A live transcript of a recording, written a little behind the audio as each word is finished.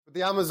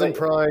The Amazon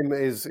Prime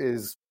is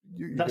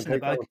you That's can in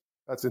the take bag.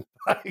 That's in the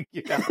bag.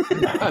 Yeah,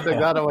 I take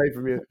that away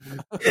from you.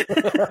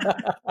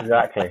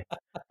 Exactly.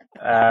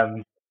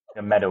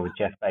 A medal with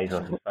Jeff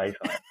Bezos' face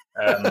on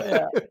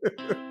it.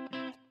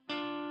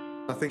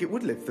 I think it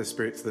would lift the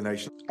spirits of the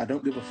nation. I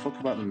don't give a fuck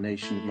about the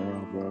nation's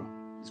morale, bro.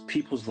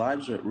 People's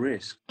lives are at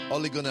risk.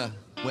 Ole Gunnar,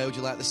 where would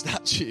you like the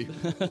statue?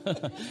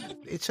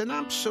 It's an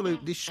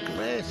absolute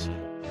disgrace.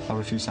 I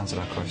refuse to answer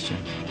that question.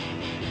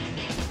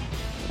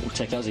 We'll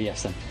take that as a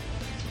yes then.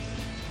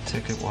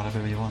 Take it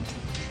whatever you want.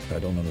 I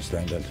don't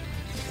understand that.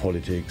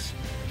 Politics,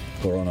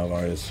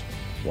 coronavirus.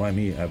 Why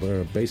me? I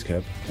wear a base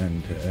cap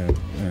and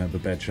have a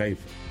bad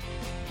shave.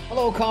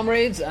 Hello,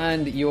 comrades,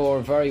 and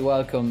you're very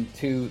welcome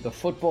to the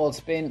Football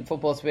Spin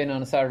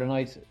on a Saturday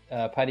night.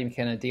 Paddy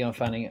McKenna, Dion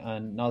Fanning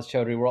and Naz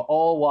Choudry. We're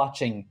all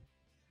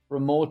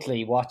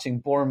remotely watching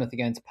Bournemouth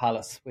against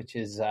Palace, which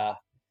is quite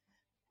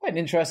an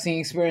interesting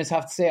experience, I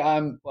have to say.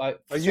 Have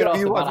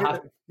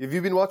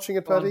you been watching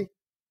it, Paddy?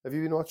 Have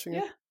you been watching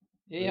it?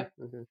 Yeah.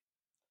 Okay.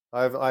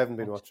 I haven't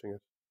been watching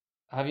it.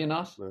 Have you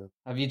not? No.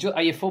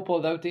 Are you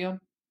footballed out, Dion?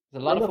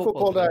 There's a lot of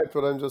football out,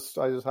 but I just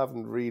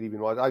haven't really been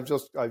watching. I've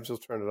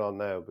just turned it on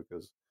now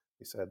because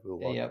he said we'll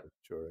watch it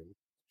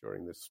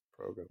during this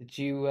program.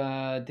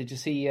 Did you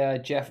see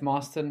Jeff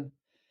Mostyn,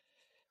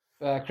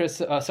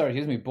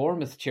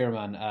 Bournemouth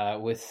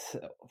chairman, with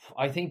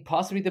I think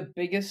possibly the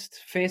biggest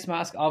face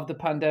mask of the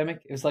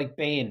pandemic? It was like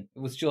Bane. It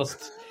was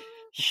just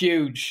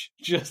huge,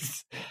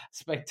 just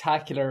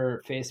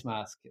spectacular face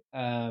mask.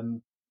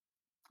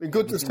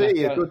 Good to see.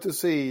 Good to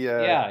see.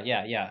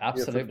 Yeah,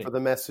 absolutely. For the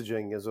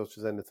messaging as much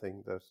as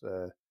anything,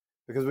 that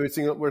because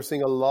we're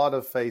seeing a lot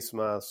of face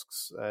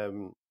masks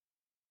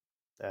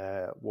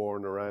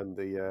worn around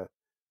the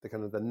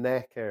kind of the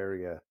neck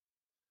area,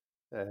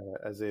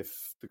 as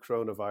if the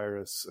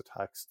coronavirus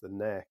attacks the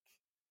neck,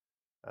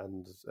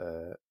 and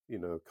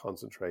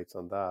concentrates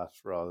on that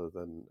rather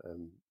than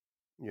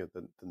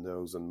the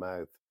nose and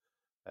mouth.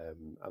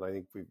 And I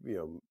think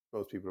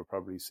most people have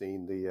probably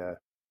seen the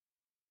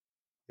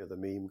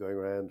meme going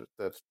around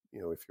that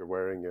if you're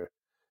wearing your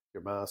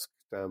mask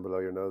down below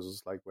your nose,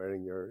 it's like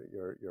wearing your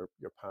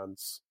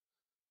pants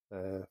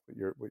with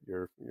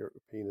your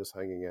penis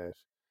hanging out.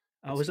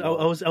 I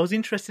was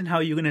interested in how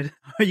you're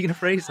gonna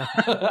phrase that.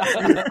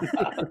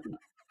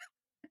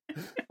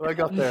 Well, I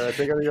got there. I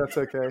think that's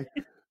okay.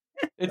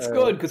 It's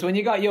good because when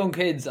you got young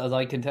kids, as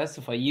I can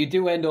testify, you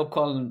do end up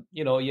calling.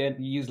 You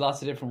use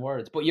lots of different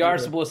words, but you are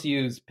supposed to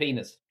use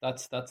penis.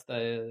 That's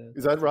the.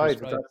 Is that right?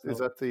 Is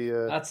that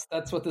the?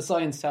 That's what the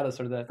science tell us,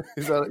 or that.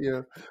 Is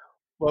that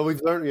Well,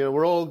 we've learned.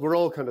 We're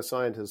all kind of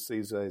scientists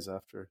these days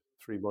after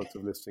 3 months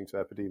of listening to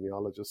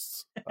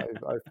epidemiologists. I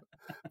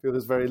feel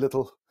there's very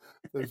little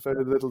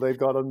they've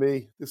got on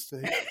me this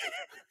stage.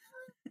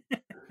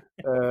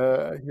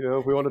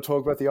 If we want to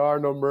talk about the R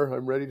number,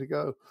 I'm ready to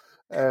go.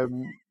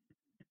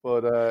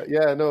 But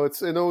it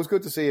was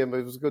good to see him.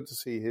 It was good to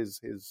see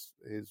his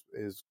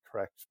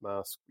correct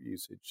mask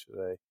usage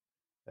today.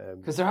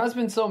 Because there has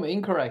been some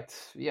incorrect.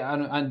 Yeah,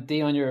 and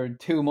Dion, you're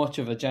too much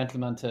of a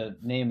gentleman to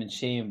name and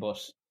shame, but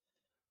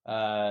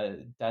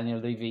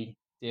Daniel Levy,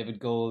 David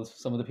Gold,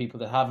 some of the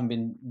people that haven't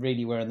been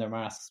really wearing their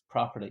masks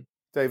properly.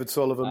 David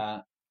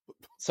Sullivan.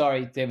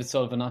 Sorry, David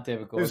Sullivan, not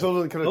David Gold. David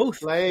Sullivan kind of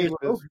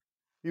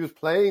he was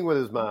playing with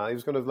his mask. He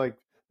was kind of like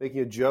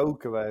making a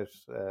joke about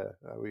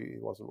how he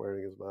wasn't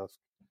wearing his mask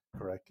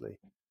correctly.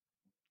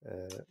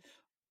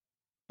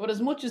 But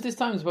as much as this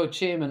time is about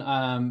shaming,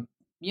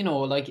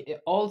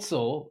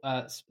 also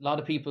a lot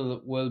of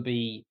people will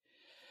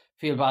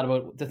feel bad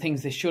about the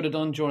things they should have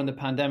done during the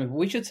pandemic.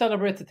 We should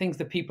celebrate the things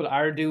that people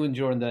are doing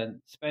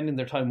spending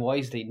their time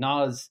wisely.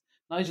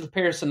 Nigel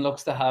Pearson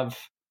looks to have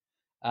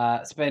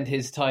spent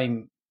his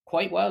time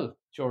quite well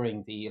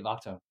during the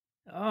lockdown.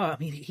 Oh, I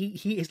mean,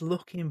 he is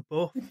looking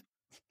buff.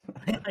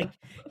 Like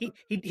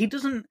he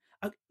doesn't.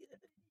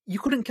 You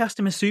couldn't cast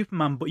him as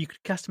Superman, but you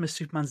could cast him as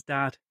Superman's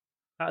dad.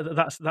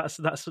 That's where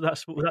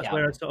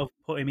I sort of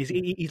put him.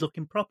 He's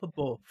looking proper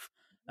buff.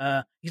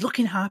 He's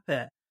looking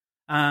happy,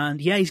 and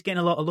he's getting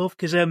a lot of love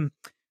because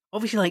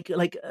obviously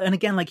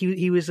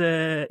he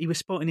was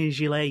spotting his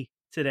gilet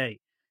today,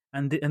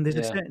 and there's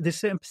a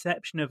certain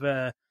perception of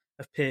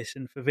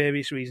Pearson for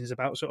various reasons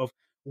about sort of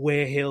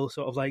where he'll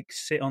sort of like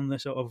sit on the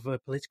sort of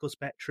political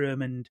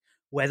spectrum and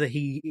whether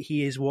he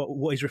is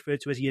what is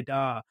referred to as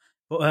Yadar.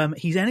 But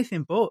he's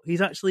anything but.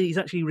 He's actually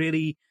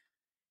really,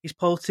 his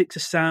politics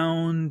are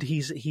sound.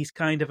 He's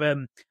kind of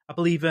I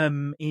believe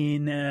in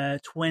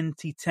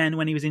 2010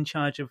 when he was in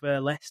charge of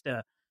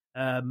Leicester,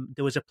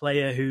 there was a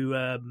player who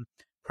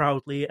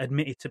proudly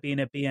admitted to being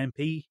a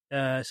BNP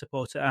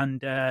supporter,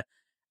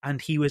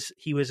 and he was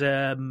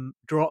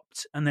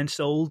dropped and then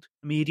sold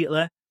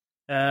immediately.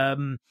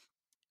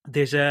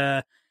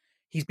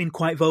 He's been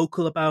quite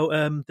vocal about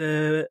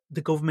the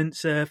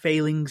government's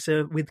failings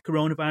with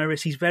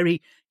coronavirus. He's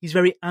very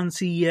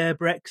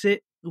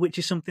anti-Brexit, which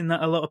is something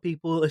that a lot of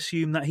people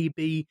assume that he'd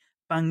be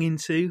banging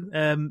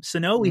to. So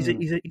no, he's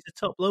a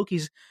top bloke.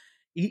 He's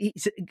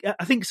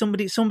I think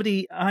somebody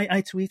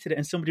I tweeted it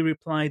and somebody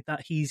replied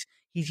that he's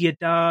your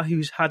da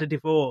who's had a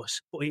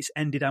divorce but it's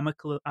ended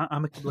amicably.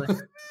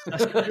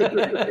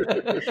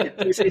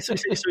 It's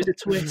a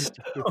twist.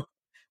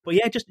 But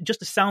yeah,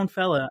 just a sound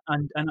fella,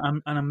 and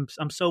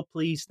I'm so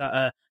pleased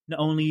that not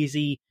only is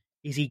he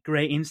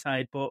great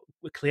inside, but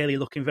we're clearly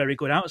looking very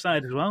good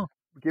outside as well.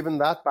 Given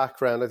that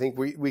background, I think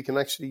we can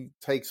actually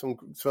take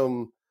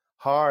some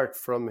heart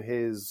from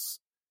his,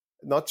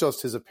 not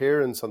just his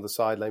appearance on the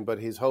sideline, but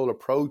his whole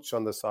approach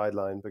on the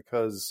sideline,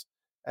 because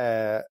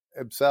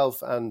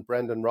himself and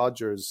Brendan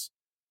Rodgers,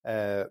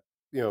 sort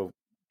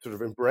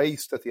of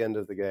embraced at the end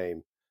of the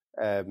game,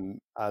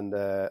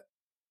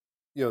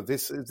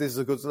 this is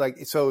a good,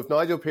 so if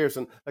Nigel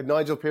Pearson,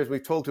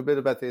 we've talked a bit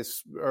about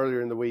this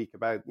earlier in the week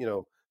about,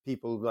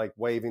 people like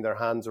waving their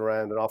hands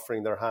around and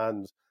offering their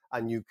hands,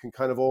 and you can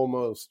kind of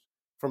almost,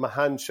 from a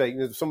handshake,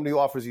 somebody who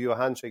offers you a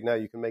handshake now,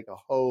 you can make a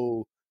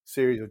whole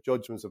series of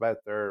judgments about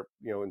their,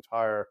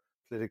 entire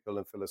political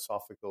and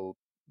philosophical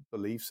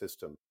belief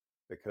system,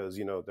 because,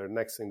 the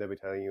next thing they'll be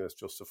telling you is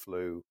just a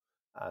flu,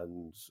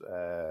 and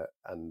they'll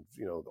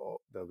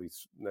be,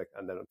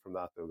 and then from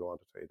that they'll go on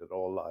to say that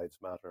all lives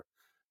matter.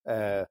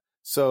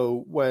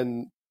 So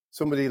when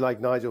somebody like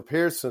Nigel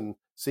Pearson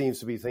seems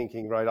to be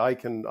thinking, right, I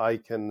can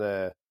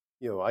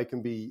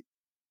be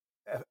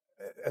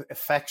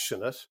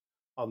affectionate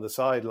on the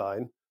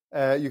sideline,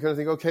 you kind of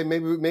think, okay,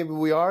 maybe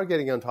we are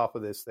getting on top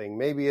of this thing.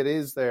 Maybe it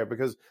is there,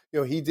 because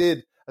he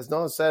did, as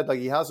Noah said,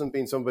 he hasn't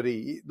been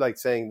somebody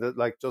saying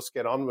that just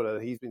get on with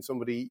it. He's been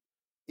somebody,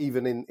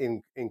 even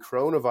in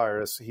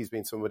coronavirus, he's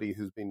been somebody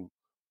who's been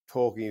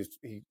talking.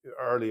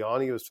 Early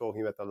on, he was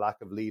talking about the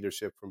lack of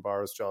leadership from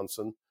Boris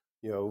Johnson,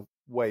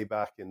 way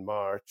back in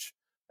March.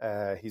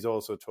 He's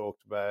also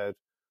talked about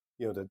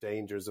the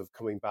dangers of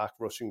coming back,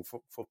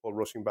 football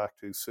rushing back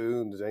too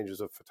soon, the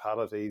dangers of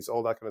fatalities,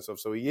 all that kind of stuff.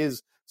 So he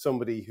is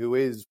somebody who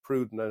is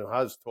prudent and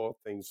has thought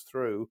things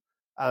through.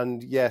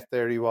 And yet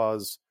there he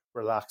was,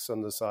 relaxed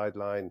on the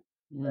sideline,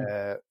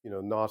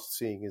 not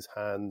seeing his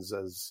hands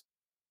as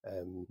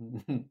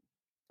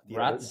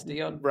rats,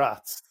 Dion.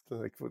 Rats.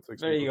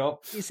 There you go.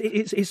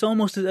 It's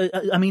almost.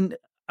 I mean,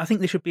 I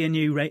think there should be a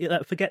new rate.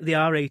 Forget the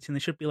R rating. There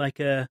should be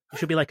like a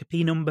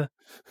P number.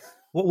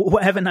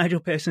 Whatever Nigel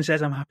Pearson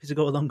says, I'm happy to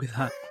go along with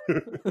that.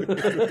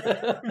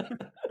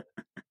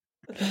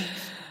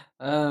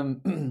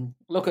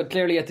 Look,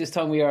 clearly at this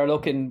time we are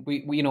looking.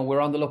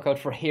 We're on the lookout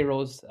for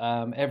heroes.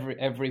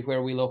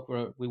 Everywhere we look,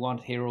 we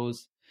want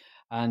heroes.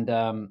 And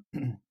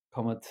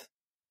come at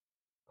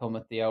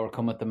the hour,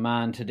 come at the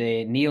man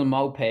today, Neal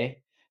Maupay,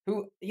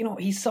 who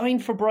he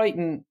signed for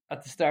Brighton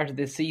at the start of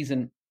this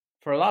season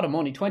for a lot of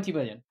money, 20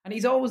 million, and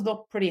he's always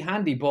looked pretty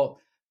handy. But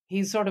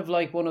he's sort of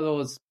like one of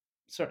those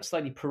sort of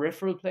slightly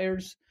peripheral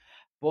players,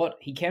 but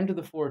he came to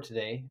the fore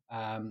today.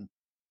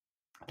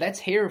 Let's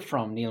hear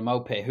from Neal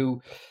Maupay,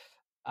 who,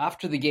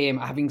 after the game,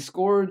 having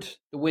scored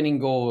the winning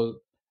goal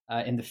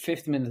in the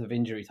 5th minute of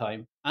injury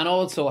time, and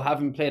also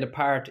having played a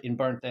part in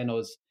Bernd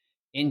Leno's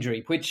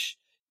injury, which,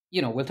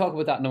 we'll talk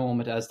about that in a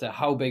moment as to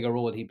how big a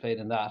role he played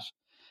in that,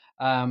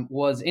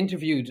 was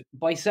interviewed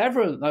by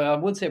several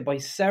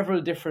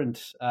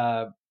different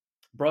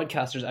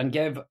broadcasters and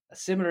gave a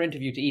similar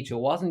interview to each. It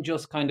wasn't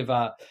just kind of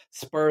a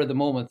spur of the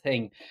moment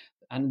thing,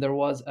 and there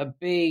was a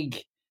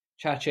big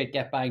chat shit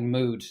get bang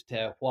mood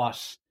to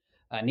what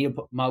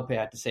Neal Maupay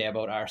had to say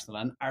about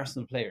Arsenal and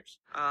Arsenal players.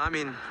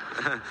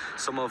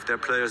 Some of their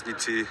players need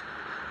to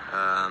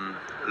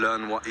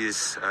learn what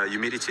is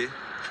humility,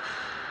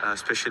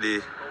 especially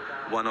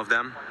one of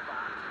them.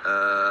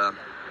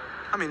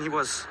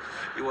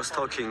 He was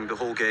talking the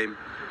whole game,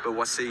 but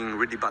was saying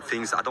really bad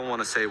things. I don't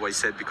want to say what he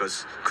said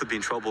because could be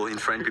in trouble in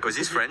French, because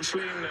he's French.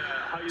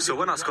 So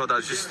when I scored,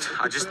 I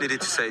just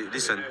needed to say,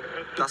 listen,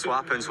 that's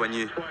what happens when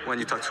you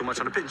talk too much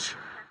on the pitch.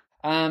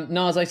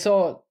 Now, as I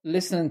saw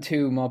listening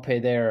to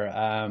Maupay there,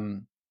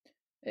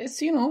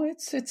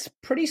 it's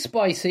pretty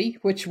spicy,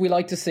 which we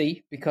like to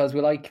see because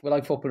we like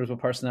footballers with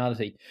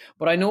personality.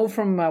 But I know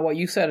from what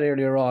you said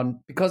earlier on,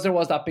 because there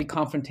was that big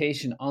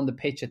confrontation on the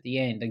pitch at the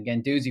end, and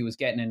Guendouzi was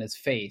getting in his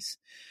face.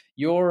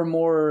 You're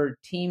more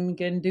team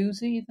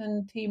Guendouzi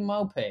than team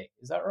Maupay,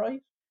 is that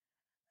right?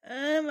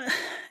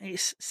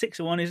 It's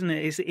 6-1, isn't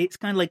it? It's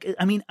kind of like,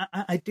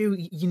 I do,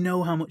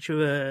 how much of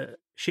a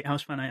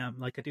shithouse fan I am.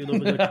 Like, I do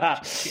love a good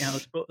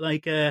shithouse, but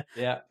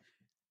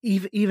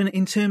even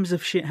in terms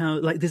of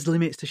shithouse, there's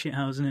limits to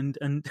shithousing,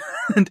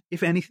 and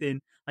if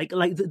anything,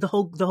 the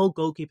whole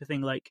goalkeeper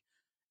thing,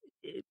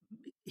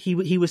 he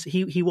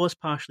was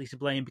partially to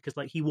blame because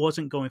he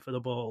wasn't going for the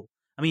ball.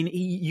 I mean,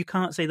 you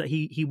can't say that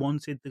he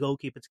wanted the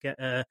goalkeeper to get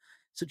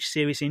such a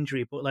serious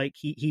injury, but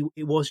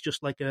it was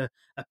just like a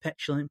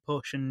petulant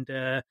push, and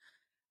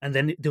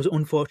then there was an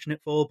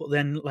unfortunate fall. But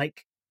then,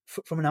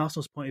 from an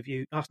Arsenal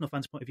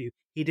fan's point of view,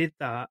 he did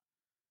that.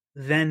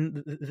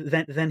 Then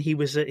he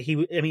was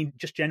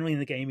just generally in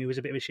the game he was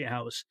a bit of a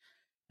shithouse,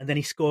 and then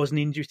he scores in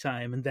injury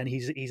time, and then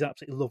he's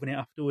absolutely loving it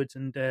afterwards,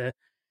 and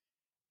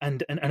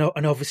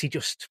obviously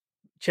just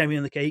cherry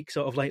on the cake,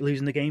 sort of like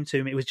losing the game to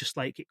him. It was just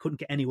like it couldn't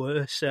get any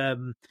worse.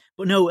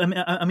 But no,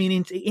 I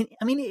mean,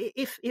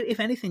 if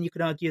anything, you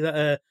could argue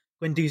that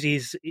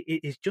Guendouzi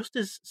is just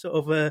as sort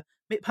of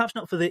perhaps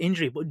not for the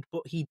injury, but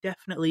he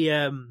definitely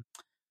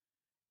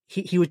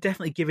he was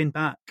definitely giving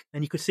back,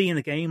 and you could see in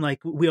the game. Like,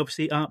 we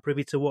obviously aren't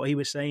privy to what he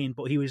was saying,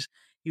 but he was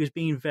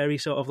being very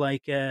sort of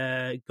like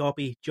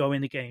gobby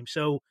during the game.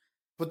 So,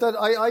 but that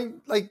I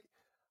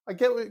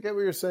get what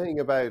you're saying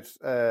about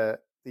the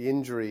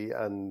injury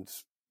and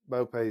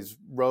Maupay's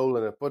role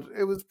in it, but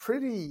it was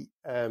pretty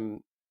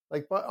on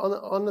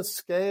a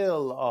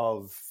scale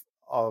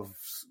of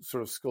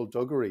sort of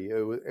skullduggery.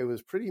 It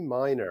was pretty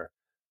minor,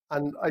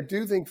 and I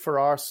do think for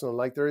Arsenal,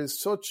 like, there is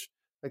such,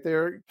 like,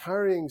 they're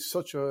carrying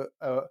such a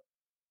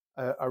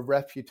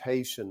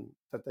reputation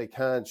that they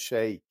can't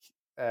shake.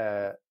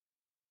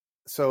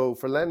 So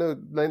for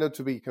Leno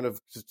to be kind of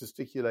just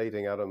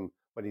gesticulating at him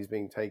when he's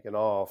being taken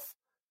off,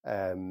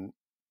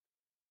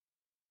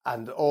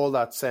 and all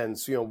that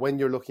sense, when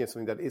you're looking at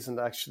something that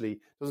doesn't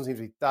seem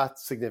to be that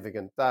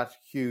significant, that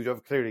huge.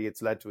 Clearly,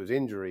 it's led to his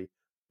injury,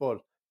 but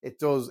it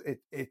does.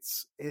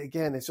 It's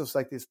just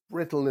like this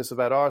brittleness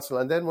about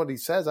Arsenal. And then what he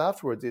says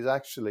afterwards is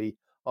actually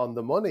on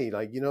the money.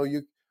 Like,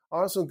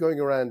 Arsenal going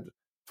around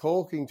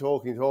talking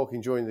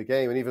during the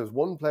game, and even if it's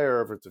one player,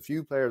 or if it's a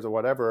few players or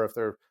whatever, if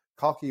they're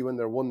cocky when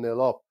they're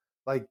 1-0 up,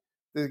 like,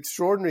 the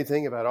extraordinary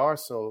thing about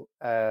Arsenal,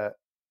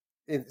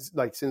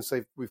 since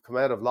we've come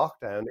out of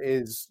lockdown,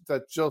 is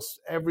that just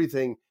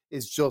everything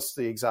is just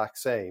the exact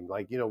same.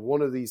 Like,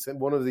 one of these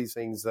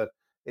things that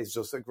is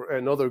just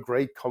another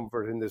great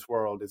comfort in this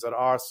world is that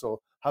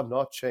Arsenal have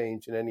not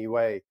changed in any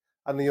way.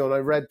 And I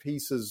read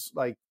pieces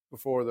like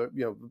before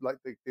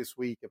this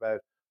week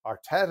about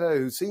Arteta,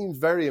 who seems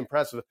very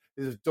impressive,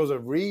 does a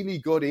really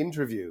good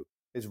interview,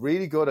 is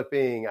really good at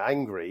being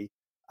angry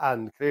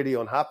and clearly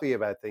unhappy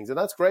about things, and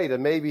that's great.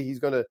 And maybe he's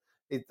going to.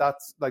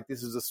 That's like,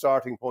 this is a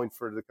starting point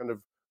for the kind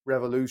of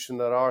revolution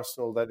at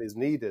Arsenal that is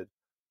needed.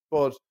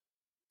 But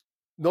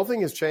nothing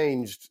has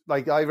changed.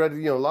 Like, I read,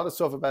 a lot of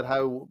stuff about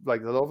how,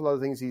 like, a lot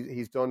of things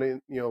he's done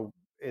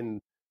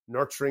in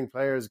nurturing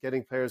players,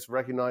 getting players to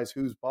recognize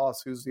who's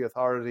boss, who's the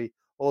authority,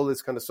 all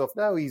this kind of stuff.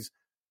 Now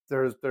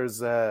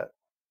there's a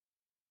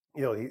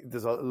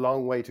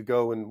long way to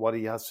go in what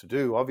he has to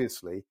do,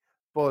 obviously,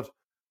 but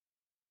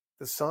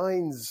the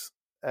signs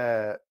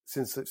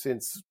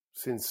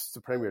since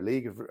the Premier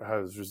League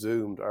has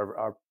resumed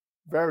are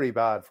very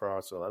bad for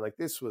Arsenal, and like,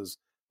 this was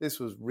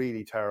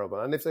really terrible.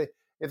 And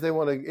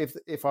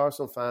if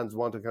Arsenal fans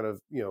want to kind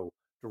of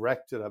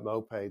direct it at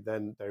Maupay,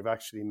 then they're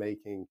actually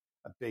making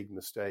a big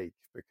mistake,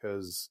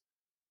 because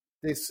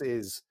this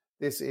is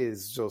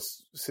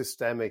just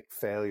systemic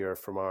failure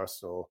from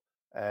Arsenal.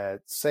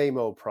 Same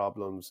old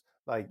problems.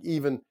 Like,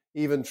 even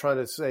trying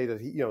to say that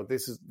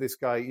this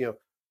guy.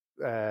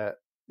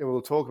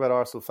 We'll talk about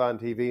Arsenal Fan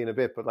TV in a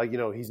bit, but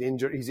he's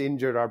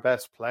injured our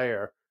best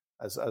player,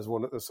 as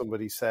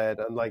somebody said,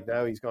 and like,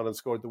 now he's gone and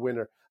scored the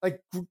winner.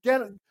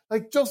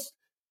 Just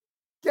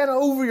get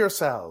over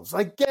yourselves.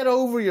 Like, get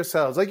over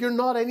yourselves. Like, you're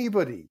not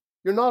anybody.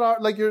 You're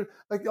not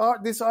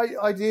this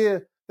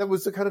idea that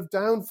was the kind of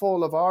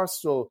downfall of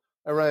Arsenal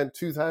around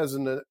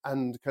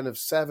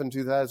 2007,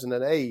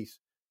 2008.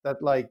 That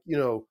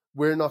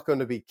we're not going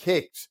to be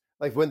kicked.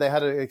 Like, when they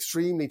had an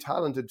extremely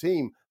talented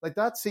team, like,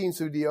 that seems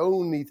to be the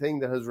only thing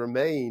that has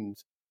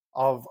remained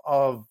of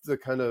the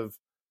kind of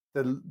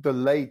the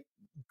late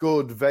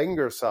good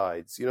Wenger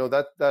sides.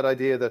 That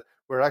idea that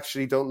we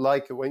actually don't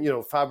like it when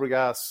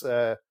Fabregas,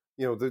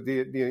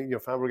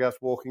 Fabregas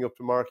walking up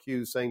to Mark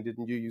Hughes saying,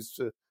 "Didn't you used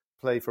to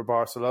play for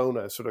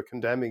Barcelona?" sort of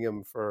condemning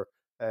him for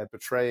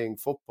betraying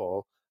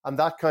football, and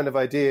that kind of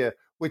idea,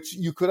 which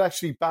you could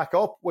actually back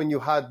up when you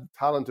had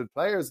talented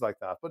players like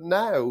that, but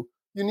now.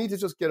 You need to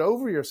just get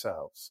over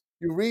yourselves.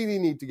 You really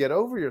need to get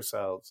over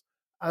yourselves.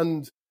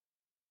 And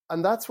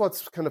that's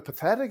what's kind of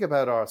pathetic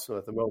about Arsenal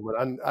at the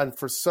moment, and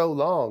for so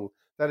long,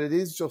 that it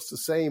is just the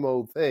same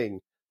old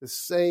thing, the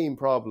same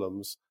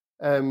problems.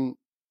 And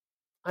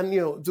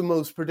the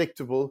most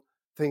predictable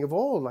thing of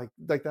all, like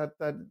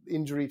that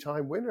injury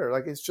time winner.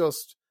 Like, it's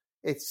just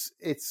it's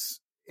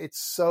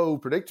so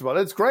predictable.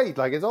 It's great.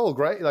 Like, it's all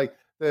great. Like,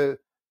 the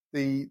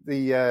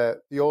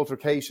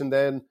altercation,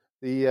 then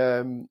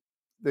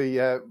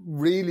the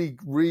really,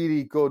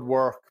 really good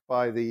work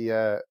by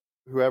the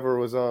whoever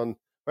was on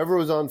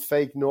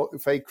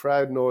fake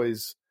crowd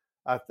noise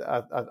at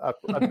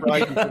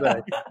Brighton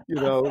today.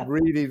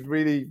 Really,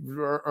 really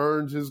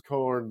earned his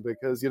corn,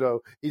 because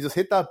he just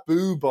hit that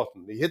boo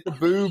button. He hit the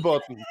boo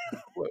button,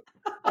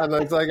 and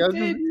it's like,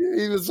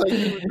 he was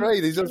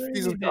great. He's just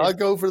I'll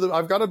go for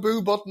I've got a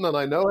boo button and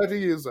I know how to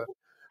use it.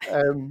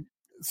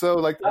 So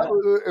like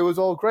that, it was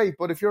all great.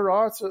 But if you're an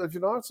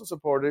Arsenal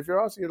supporter, if you're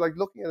Arsenal, you're like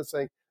looking at it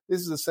saying, this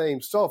is the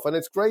same stuff. And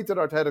it's great that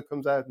Arteta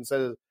comes out and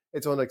says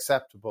it's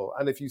unacceptable.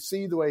 And if you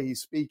see the way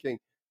he's speaking,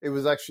 it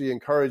was actually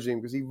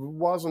encouraging, because he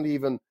wasn't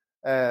even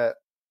that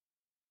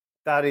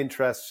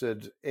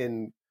interested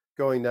in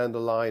going down the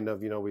line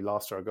of, we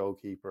lost our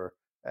goalkeeper,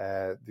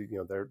 and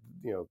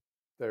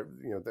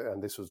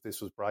this was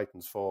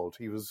Brighton's fault.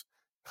 He was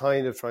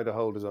kind of trying to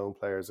hold his own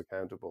players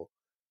accountable.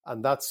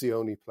 And that's the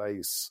only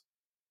place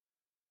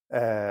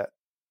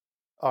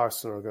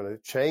Arsenal are going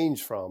to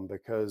change from,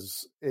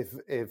 because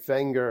if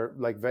Wenger,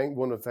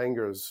 one of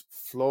Wenger's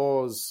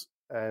flaws,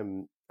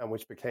 and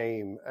which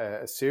became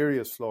a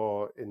serious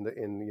flaw in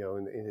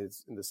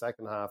the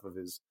second half of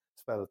his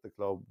spell at the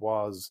club,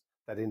 was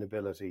that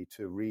inability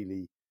to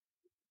really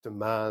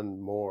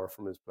demand more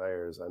from his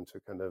players and to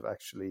kind of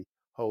actually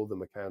hold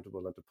them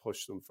accountable and to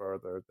push them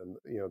further than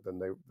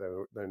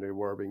they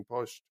were being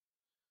pushed.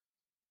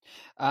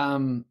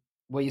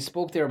 Well, you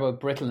spoke there about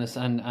brittleness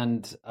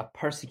and a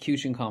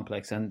persecution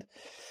complex, and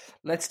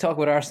let's talk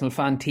about Arsenal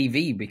Fan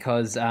TV,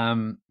 because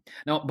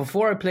now,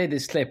 before I play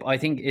this clip, I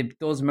think it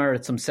does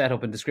merit some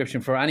setup and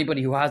description for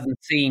anybody who hasn't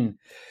seen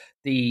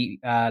the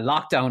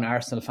lockdown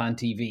Arsenal Fan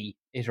TV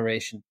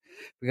iteration,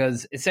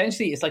 because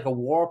essentially it's like a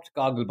warped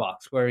goggle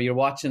box where you're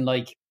watching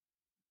like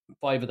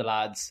 5 of the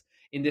lads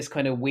in this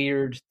kind of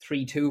weird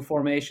 3-2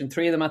 formation,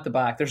 3 of them at the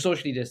back, they're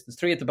socially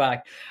distanced, 3 at the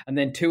back, and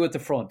then 2 at the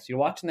front. So you're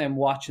watching them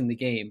watching the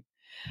game.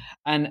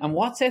 And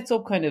what sets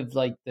up kind of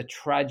like the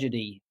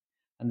tragedy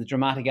and the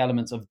dramatic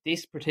elements of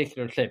this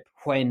particular clip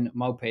when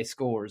Maupay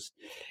scores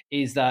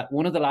is that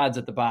one of the lads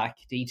at the back,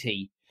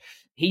 DT,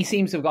 he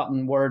seems to have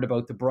gotten word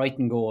about the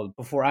Brighton goal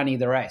before any of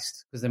the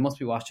rest, because they must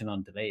be watching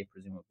on delay,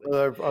 presumably.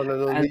 On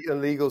an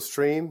illegal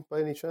stream,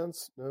 by any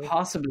chance? No?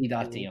 Possibly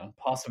that, Dion.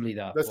 Possibly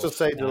that. Let's just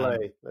say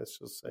delay.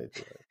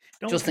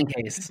 Just in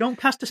case. Don't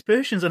cast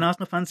aspersions on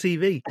Arsenal Fan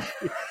TV.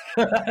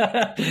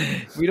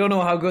 We don't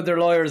know how good their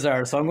lawyers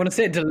are, so I'm going to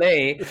say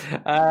delay.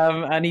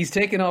 And he's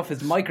taken off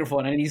his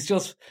microphone, and he's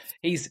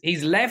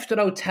left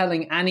without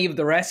telling any of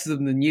the rest of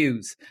them the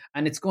news.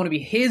 And it's going to be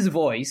his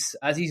voice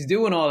as he's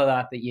doing all of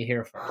that you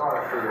hear from.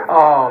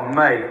 Oh,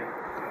 mate.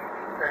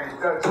 And his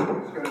dad's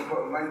going to put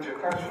a major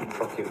cash in.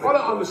 I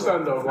don't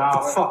understand though.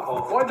 Fuck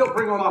off. Why not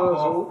bring on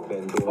Ozil?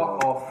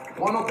 Fuck off.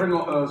 Why not bring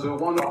on Ozil?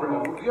 Why not bring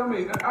on... You know what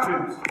I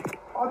mean?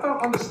 I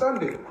don't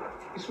understand it.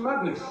 It's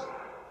madness.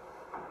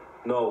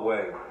 No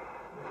way.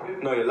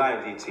 No, you're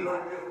lying, DT.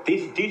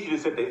 DT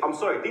just said I'm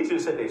sorry, DT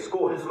just said they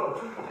scored.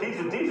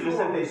 DT just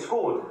said they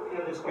scored.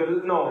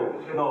 No,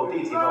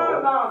 DT,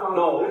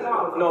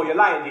 no, you're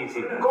lying, DT.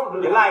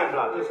 You're lying,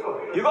 blood.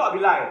 You gotta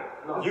be lying.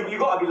 You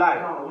gotta be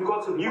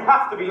lying. You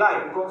have to be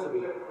lying.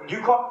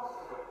 You can't.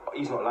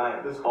 He's not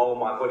lying. Oh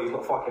my god, he's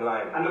not fucking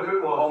lying. And look who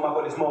it was. Oh my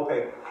god, it's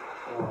Maupay.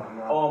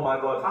 Oh my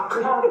god. I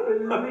can't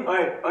believe it.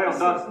 I'm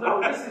done.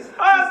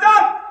 I'm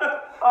done.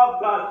 I'm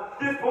done.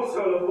 This book's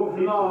gonna move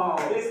me. No.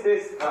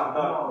 This. No.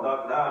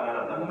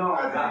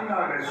 I didn't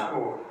know they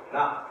scored.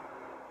 Nah.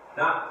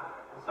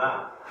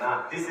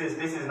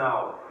 This is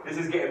now. This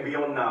is getting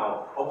beyond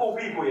now. Of all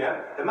people,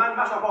 yeah? The man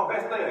mashed up our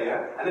best player,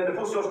 yeah? And then the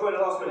pussy was scored in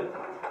the last minute.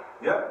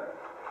 Yeah?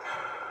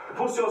 The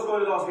pussy was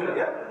scored in the last minute,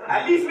 yeah?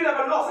 At least we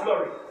never lost,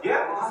 Laurie.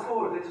 Yeah? I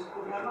scored. They just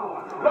scored me. I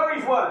know.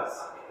 Laurie's words.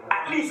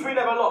 At least we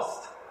never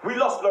lost. We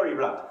lost, Laurie,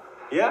 blood.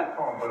 Yeah?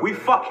 We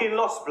fucking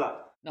lost, blood.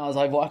 No, as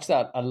I've watched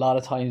that a lot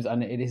of times,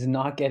 and it is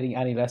not getting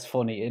any less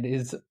funny. It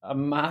is a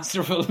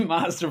masterful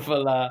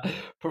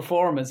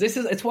performance.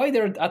 It's why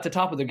they're at the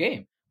top of their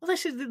game. Well,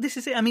 this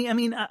is it. I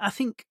mean, I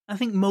think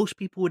most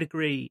people would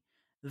agree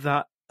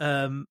that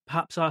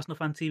perhaps Arsenal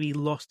Fan TV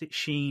lost its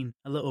sheen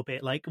a little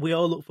bit. Like, we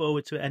all look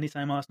forward to it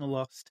anytime Arsenal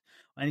lost,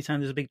 or anytime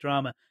there's a big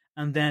drama,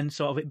 and then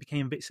sort of it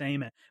became a bit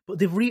samey.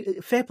 But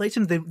fair play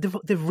to them.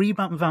 They've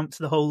revamped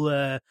the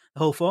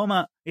whole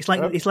format. It's like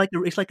a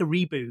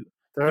reboot.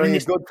 They're having a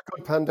good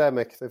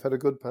pandemic. They've had a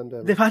good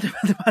pandemic. They've had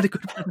a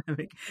good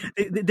pandemic.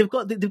 They've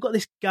got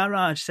this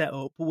garage set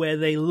up where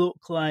they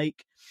look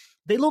like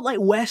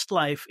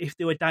Westlife if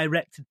they were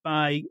directed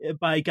by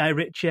Guy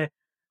Ritchie.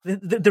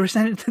 They're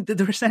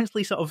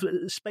essentially sort of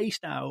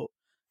spaced out.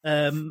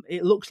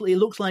 It looks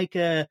like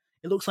an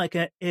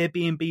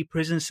Airbnb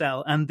prison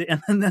cell, and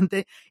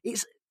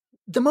it's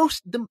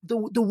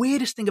the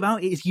weirdest thing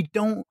about it is you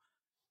don't,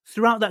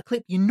 throughout that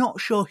clip, you're not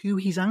sure who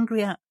he's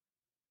angry at.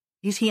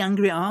 Is he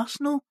angry at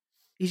Arsenal?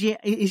 Is he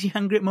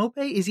angry at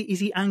Maupay? Is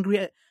he angry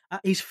at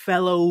his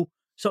fellow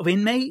sort of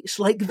inmates?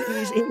 Like,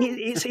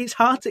 it's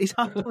hard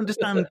to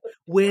understand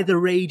where the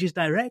rage is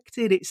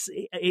directed.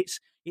 It's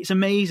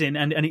amazing,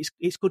 and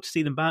it's good to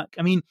see them back.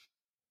 I mean,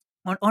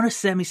 on a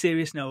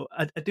semi-serious note,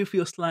 I do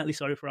feel slightly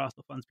sorry for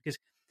Arsenal fans, because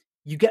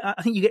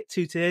I think you get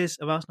 2 tiers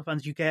of Arsenal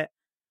fans. You get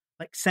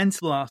like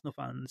sensible Arsenal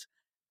fans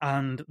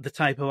and the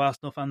type of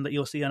Arsenal fan that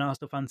you'll see on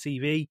Arsenal Fan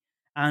TV,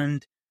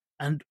 and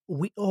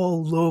we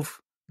all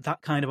love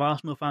that kind of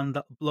Arsenal fan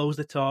that blows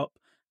the top.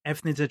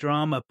 Everything's a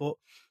drama, but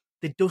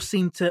there does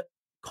seem to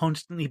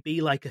constantly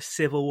be like a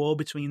civil war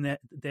between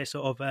their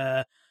sort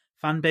of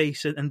fan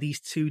base and these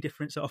 2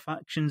 different sort of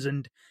factions.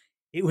 And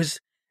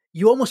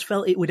you almost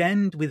felt it would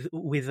end with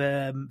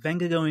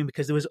Wenger going,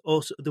 because there was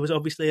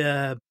obviously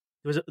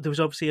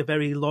a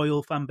very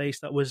loyal fan base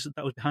that was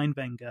behind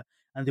Wenger,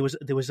 and there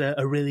was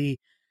a really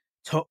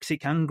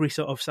toxic, angry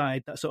sort of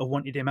side that sort of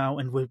wanted him out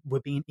and were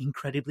being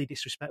incredibly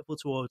disrespectful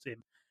towards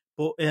him.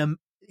 But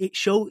it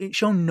showed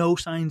no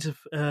signs of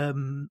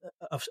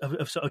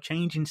sort of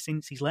changing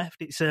since he's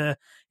left. It's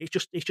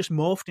just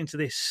morphed into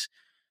this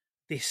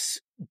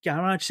this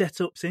garage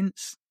setup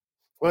since.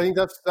 Well, I think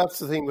that's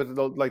the thing with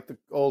like the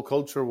all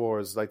culture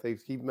wars. Like they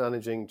keep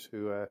managing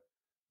to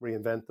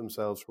reinvent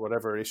themselves for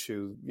whatever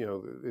issue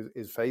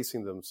is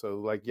facing them. So,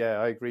 like, yeah,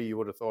 I agree. You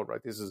would have thought,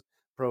 right, this is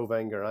pro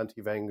Wenger,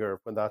 anti Wenger.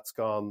 When that's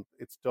gone,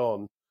 it's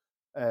done.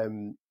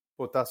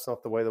 But that's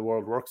not the way the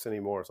world works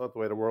anymore. It's not the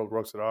way the world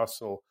works at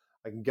Arsenal.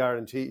 I can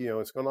guarantee,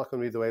 it's not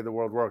going to be the way the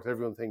world works.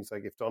 Everyone thinks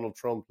like if Donald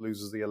Trump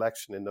loses the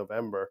election in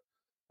November,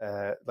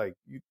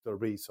 there'll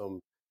be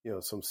some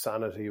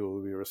sanity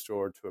will be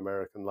restored to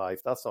American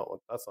life. That's not going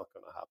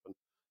to happen.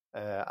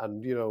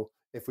 And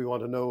if we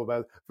want to know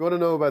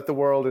about the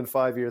world in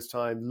 5 years'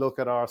 time, look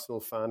at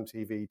Arsenal fan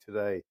TV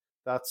today.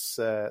 That's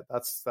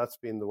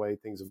been the way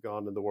things have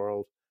gone in the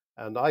world.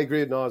 And I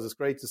agree with Noz. It's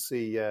great to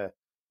see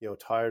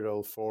tired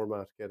old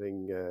format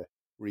getting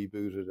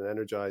rebooted and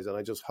energized. And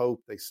I just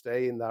hope they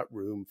stay in that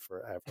room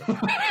forever.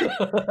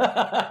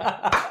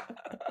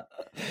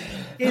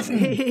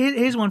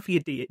 Here's one for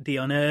you,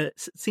 Dion.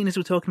 Seeing as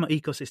we're talking about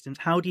ecosystems,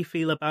 how do you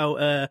feel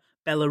about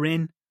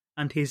Bellerin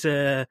and his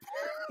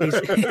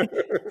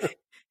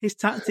his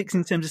tactics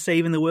in terms of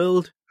saving the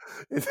world?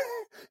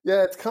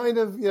 It's kind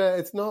of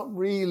it's not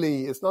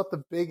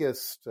the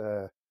biggest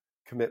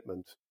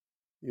commitment,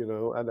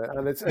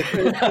 and it's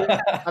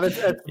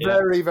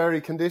very,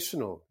 very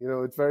conditional.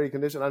 It's very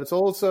conditional, and it's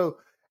also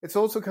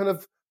kind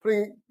of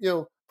putting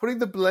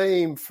the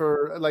blame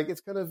for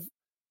it's kind of.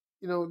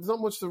 There's not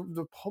much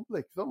the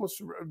public, there's not much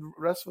the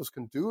rest of us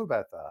can do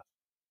about that.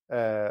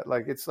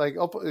 It's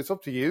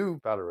up to you,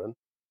 Bellerin.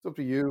 It's up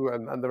to you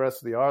and the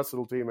rest of the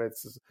Arsenal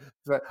teammates.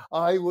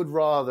 I would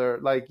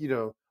rather,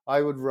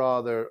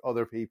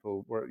 other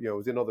people were, it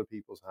was in other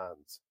people's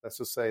hands. Let's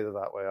just say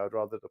that way. I'd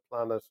rather the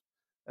planet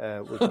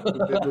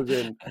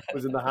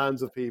was in the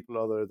hands of people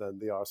other than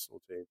the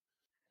Arsenal team.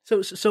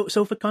 So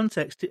for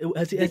context,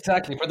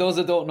 exactly for those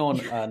that don't know,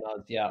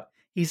 yeah.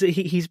 He's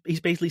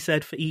basically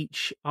said for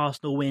each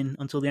Arsenal win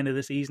until the end of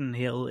the season,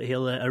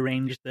 he'll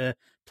arrange the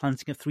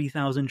planting of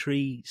 3,000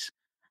 trees,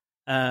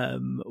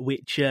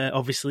 which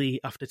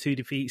obviously after 2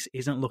 defeats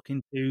isn't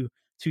looking too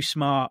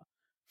smart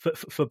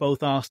for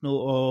both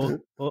Arsenal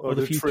or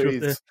the future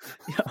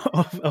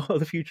of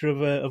the future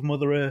of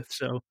Mother Earth.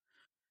 So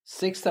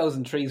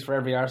 6,000 trees for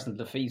every Arsenal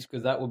defeat,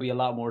 because that would be a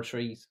lot more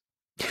trees.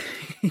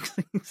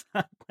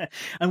 Exactly.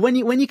 And when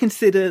you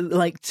consider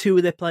like 2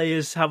 of their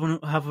players have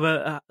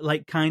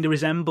kind of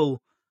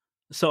resemble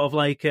sort of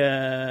like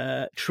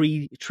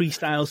tree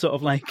style sort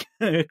of like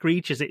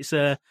creatures, it's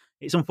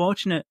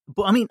unfortunate.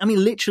 But I mean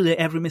literally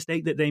every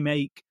mistake that they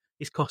make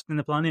is costing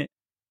the planet.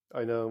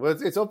 I know. Well,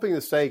 it's upping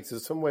the stakes.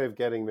 It's some way of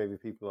getting maybe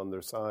people on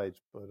their side,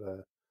 but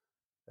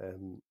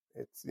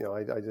it's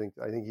I think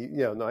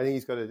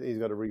he's got to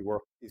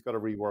rework. He's got to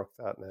rework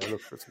that now.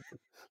 Look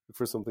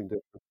for something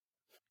different.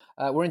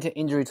 We're into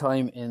injury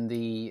time in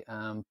the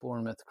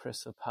Bournemouth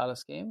Crystal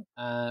Palace game.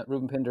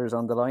 Reuben Pinder is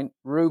on the line.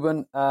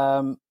 Reuben,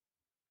 well,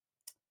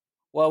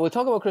 we'll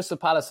talk about Crystal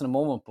Palace in a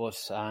moment, but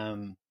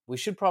we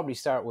should probably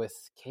start with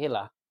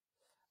Kayla.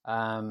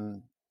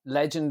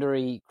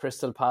 Legendary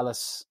Crystal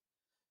Palace,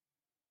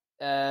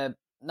 not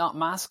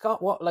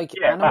mascot, what,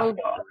 animal?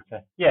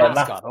 Mascot. Yeah,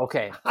 mascot,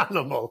 okay.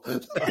 Animal.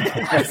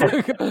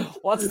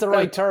 What's the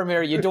right term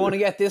here? You don't want to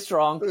get this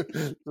wrong.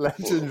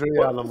 Legendary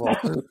animal.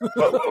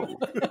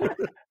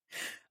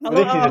 I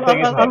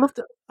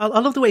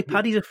love the way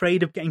Paddy's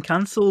afraid of getting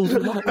cancelled.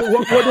 What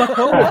do I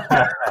call it?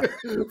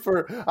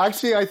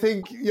 I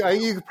think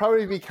you could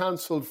probably be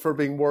cancelled for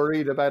being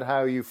worried about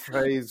how you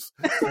phrase,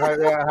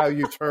 how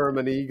you term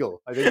an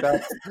eagle. I think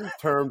that's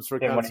terms for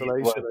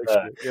cancellation.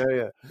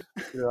 Yeah.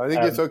 I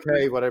think it's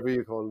okay, whatever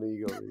you call an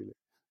eagle. Really.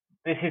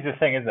 This is the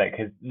thing, isn't it?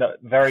 Because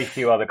very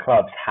few other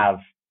clubs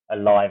have a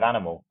live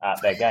animal at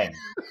their game.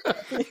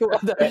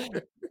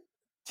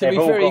 To be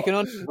fair, you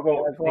can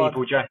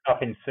people dressed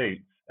up in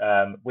suits,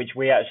 which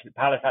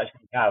Palace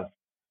actually have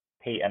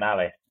Pete and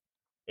Alice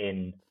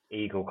in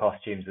eagle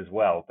costumes as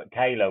well. But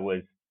Kayla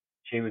was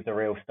the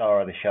real star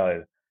of the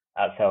show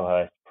at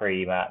Selhurst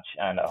pre-match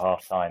and at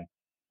half-time.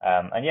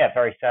 And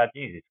very sad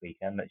news this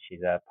weekend that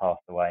she's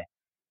passed away.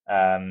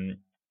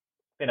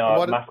 Been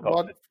our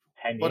mascot for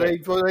 10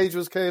 years. What age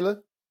was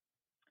Kayla?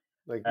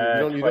 You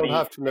don't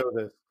have to know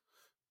this.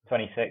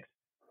 26.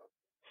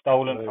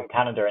 Stolen from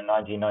Canada in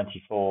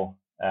 1994.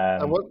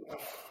 And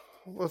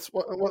what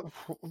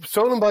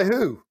stolen by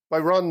who? By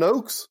Ron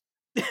Noakes?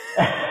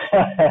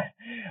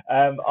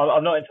 I'm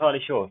not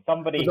entirely sure.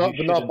 Somebody not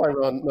by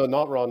Ron. No,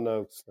 not Ron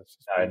Noakes.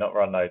 No, not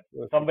Ron Noakes.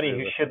 Somebody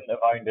who shouldn't have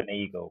owned an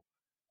eagle,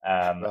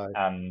 right.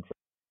 And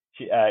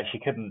she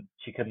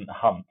couldn't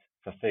hunt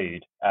for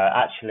food.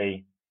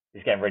 Actually,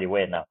 it's getting really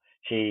weird now.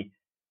 She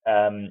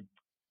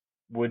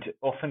would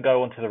often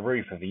go onto the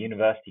roof of a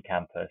university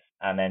campus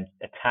and then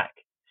attack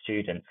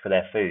students for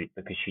their food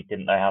because she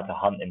didn't know how to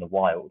hunt in the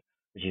wild,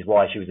 which is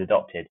why she was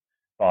adopted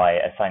by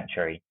a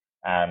sanctuary,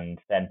 and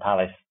then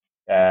Palace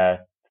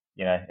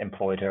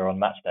employed her on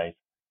match days.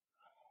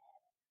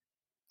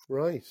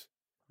 Right.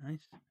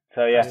 Nice.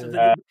 So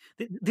yeah,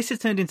 this has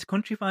turned into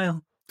Country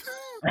File.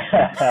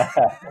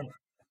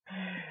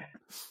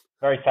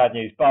 very sad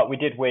news. But we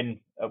did win.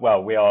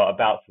 Well, we are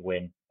about to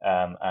win,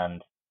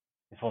 and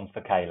this one's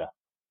for Kayla.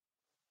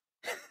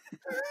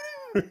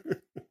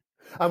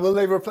 And will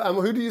they? And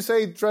who do you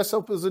say dress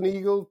up as an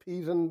eagle?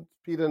 Pete and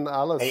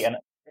Alice. Pete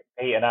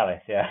and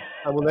Alice, yeah.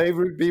 And will they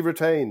be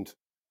retained?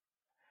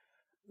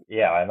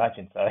 Yeah, I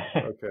imagine so.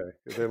 Okay,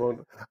 they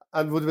won't.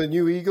 And would the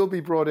new eagle be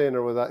brought in,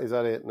 or is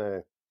that it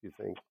now? Do you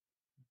think?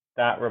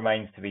 That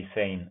remains to be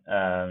seen.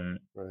 Right.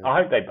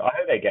 I hope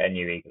they get a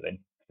new eagle in.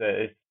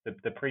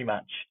 The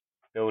pre-match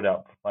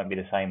build-up won't be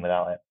the same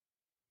without it.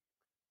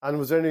 And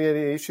was there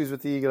any issues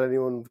with the eagle?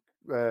 Anyone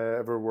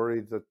ever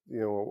worried that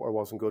it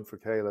wasn't good for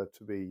Kayla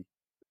to be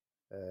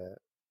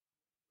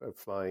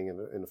flying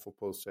in a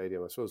football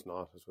stadium? I suppose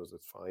not. I suppose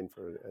it's fine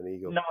for an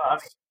eagle. No, I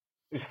mean,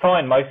 it's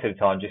fine most of the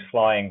time, just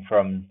flying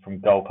from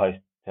goalpost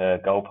to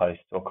goalpost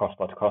or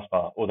crossbar to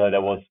crossbar. Although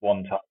there was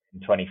one time in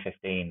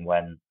 2015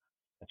 when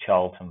a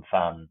Charlton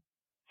fan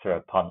threw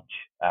a punch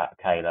at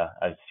Kayla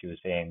as she was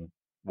being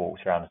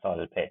walked around the side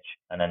of the pitch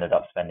and ended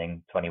up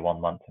spending 21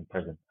 months in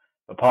prison.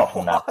 But apart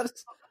from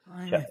that,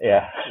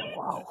 yeah.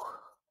 Wow.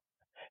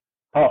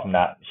 Apart from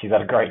that, she's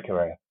had a great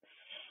career.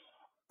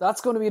 That's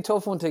going to be a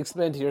tough one to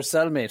explain to your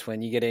cellmate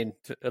when you get in.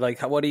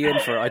 What are you in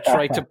for? I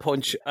tried to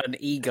punch an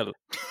eagle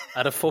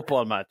at a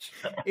football match.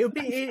 It'd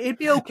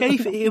be okay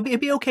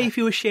if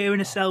you were sharing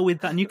a cell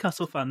with that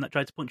Newcastle fan that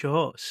tried to punch a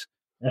horse.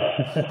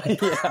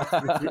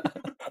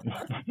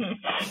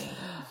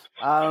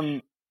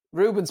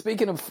 Reuben,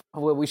 speaking of,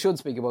 we should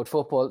speak about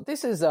football.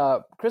 This is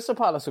Crystal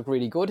Palace look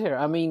really good here.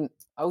 I mean,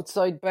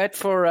 outside bet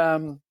for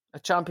a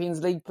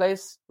Champions League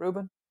place,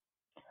 Reuben?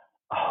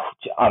 Oh,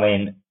 I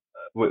mean,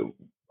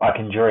 I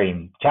can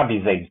dream.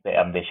 Champions League's a bit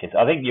ambitious.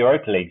 I think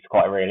Europa League's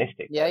quite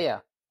realistic. Yeah.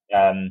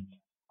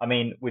 I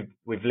mean, we've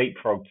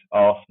leapfrogged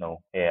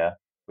Arsenal here,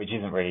 which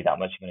isn't really that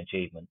much of an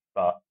achievement,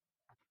 but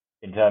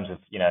in terms of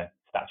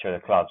stature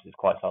of the clubs, it's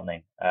quite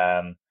something.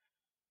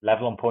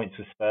 Level on points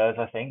with Spurs,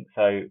 I think.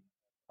 So,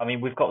 I mean,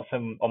 we've got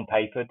some on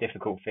paper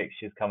difficult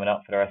fixtures coming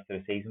up for the rest of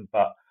the season,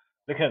 but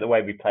looking at the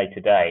way we played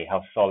today,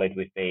 how solid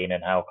we've been,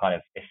 and how kind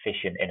of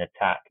efficient in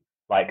attack,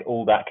 like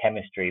all that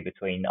chemistry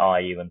between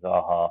Ayew and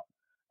Zaha.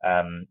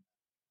 And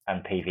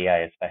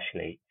PVA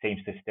especially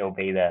seems to still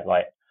be there.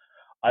 Like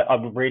I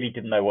really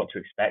didn't know what to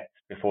expect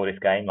before this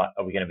game. Like,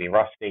 are we going to be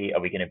rusty?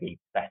 Are we going to be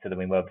better than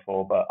we were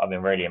before? But I've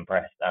been really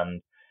impressed.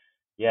 And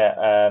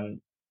yeah,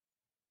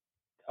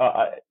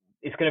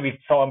 it's going to be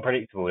so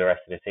unpredictable the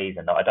rest of the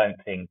season that I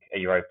don't think a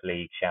Europa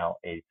League shout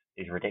is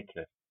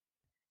ridiculous.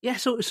 Yeah.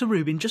 So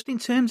Reuben, just in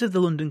terms of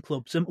the London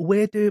clubs,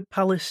 where do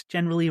Palace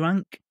generally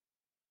rank?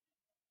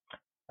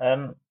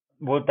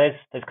 Well,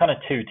 there's kind of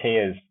two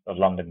tiers of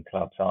London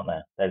clubs, aren't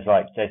there?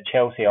 There's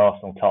Chelsea,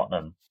 Arsenal,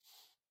 Tottenham,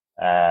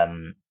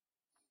 and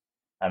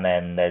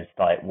then there's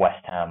like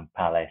West Ham,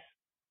 Palace,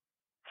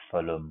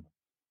 Fulham,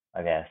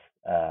 I guess.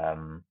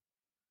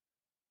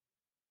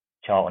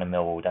 Charlton and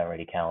Millwall don't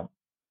really count.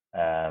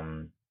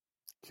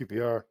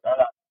 QPR.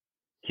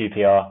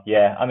 QPR,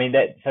 yeah. I mean,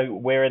 so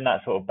we're in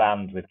that sort of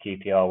band with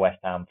QPR, West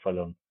Ham,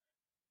 Fulham,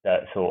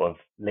 that sort of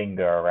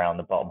linger around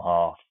the bottom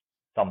half.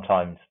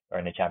 Sometimes are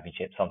in the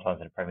Championship,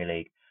 sometimes in the Premier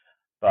League.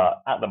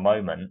 But at the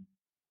moment,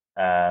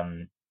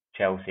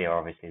 Chelsea are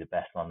obviously the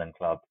best London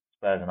club.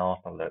 Spurs and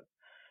Arsenal look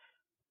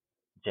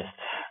just,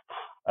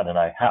 I don't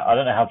know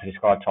how to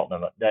describe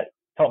Tottenham.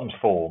 Tottenham's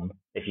form,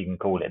 if you can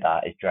call it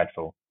that, is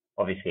dreadful.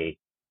 Obviously,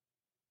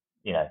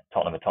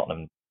 Tottenham are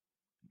Tottenham.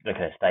 Look at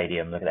their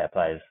stadium, look at their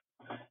players,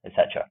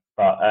 etc.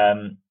 But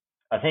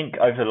I think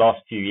over the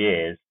last few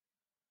years,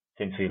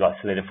 since we've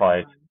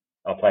solidified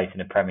our place in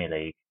the Premier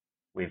League,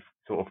 we've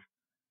sort of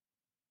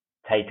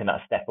taken that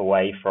step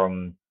away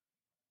from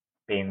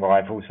being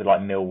rivals with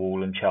like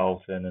Millwall and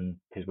Charlton, and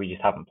because we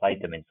just haven't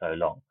played them in so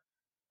long,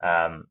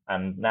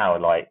 and now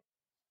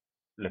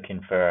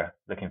looking for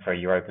a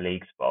Europa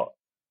League spot.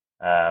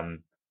 I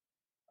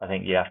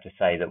think you have to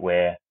say that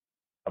we're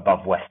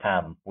above West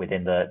Ham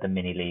within the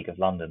mini league of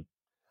London.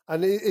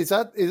 And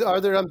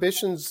are there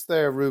ambitions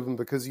there, Reuben?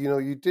 Because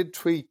you did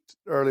tweet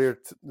earlier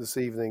this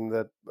evening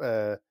that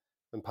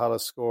when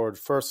Palace scored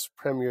first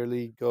Premier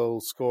League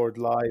goal scored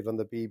live on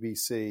the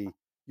BBC,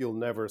 you'll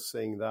never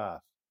sing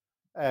that.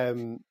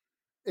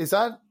 Is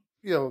that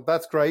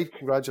that's great,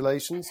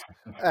 congratulations.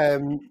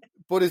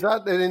 But is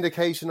that an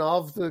indication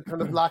of the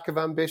kind of lack of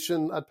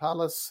ambition at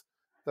Palace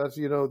that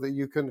that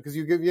you can, because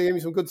you gave me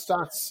some good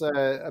stats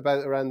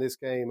around this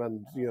game,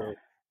 and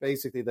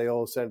basically they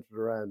all centered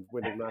around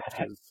winning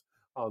matches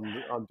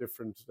on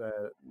different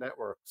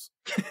networks.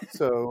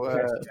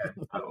 So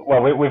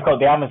well, we've got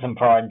the Amazon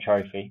Prime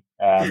trophy,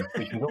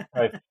 which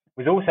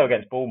was also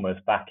against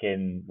Bournemouth back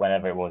in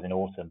whenever it was in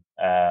autumn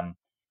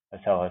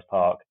at Selhurst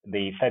Park,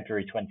 the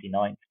February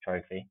 29th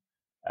trophy,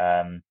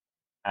 and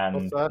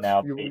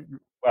now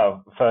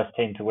first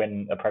team to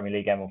win a Premier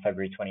League game on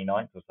February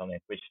 29th or something,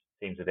 which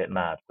seems a bit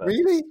mad. But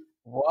really?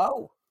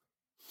 Wow,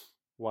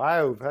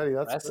 Paddy,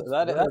 that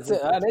is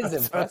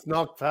impressive. Let's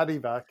knock Paddy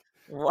back.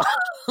 Wow.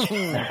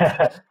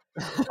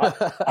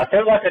 I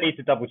feel like I need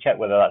to double check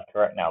whether that's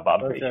correct now, but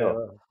I'm pretty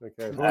sure.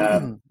 Okay.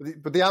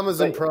 But the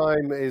Amazon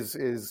Prime is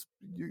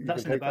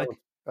that's in the bag.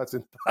 That's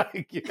in the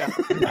bag. Yeah,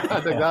 I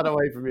take that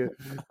away from you.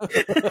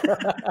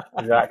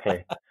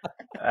 Exactly.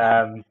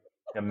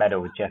 A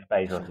medal with Jeff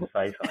Bezos'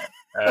 face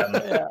on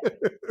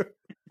it.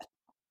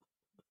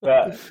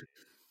 But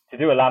to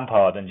do a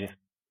Lampard and just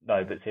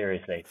but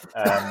seriously,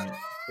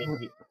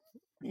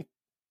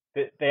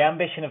 the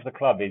ambition of the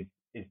club is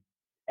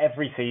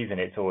every season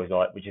it's always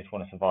like we just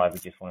want to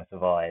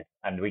survive,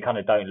 and we kind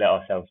of don't let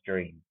ourselves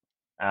dream.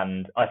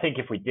 And I think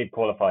if we did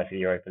qualify for the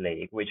Europa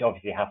League, which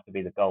obviously has to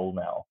be the goal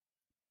now,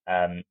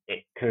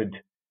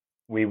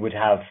 we would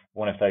have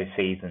one of those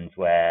seasons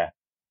where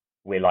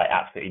we're like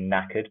absolutely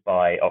knackered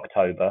by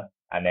October,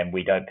 and then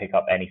we don't pick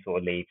up any sort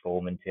of league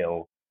form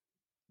until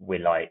we're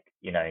like,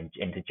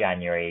 into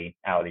January,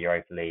 out of the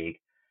Europa League.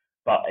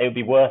 But it would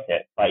be worth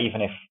it. Like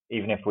even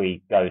if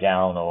we go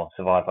down or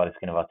survive by the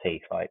skin of our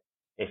teeth, like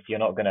if you're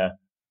not going to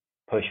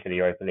push for the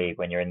Europa League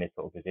when you're in this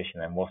sort of position,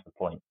 then what's the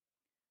point?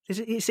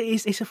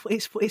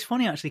 It's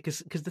funny actually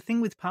because the thing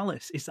with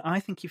Palace is that I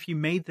think if you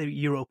made the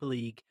Europa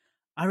League,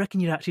 I reckon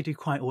you'd actually do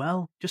quite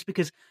well. Just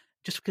because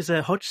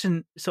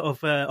Hodgson sort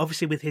of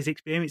obviously with his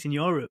experience in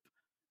Europe,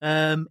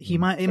 he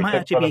might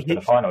actually be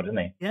the final, didn't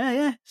he?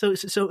 Yeah.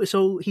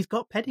 So he's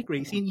got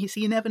pedigree. So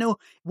you never know.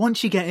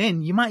 Once you get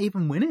in, you might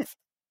even win it.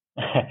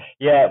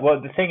 Yeah.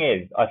 Well, the thing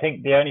is, I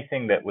think the only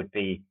thing that would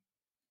be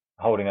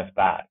holding us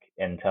back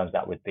in terms of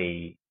that would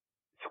be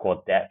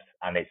squad depth,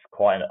 and it's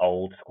quite an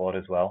old squad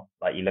as well.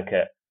 Like you look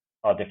at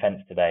our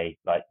defence today,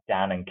 like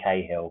Dan and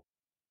Cahill,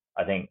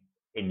 I think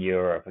in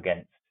Europe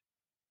against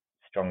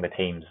stronger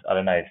teams, I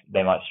don't know if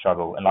they might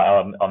struggle. And like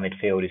our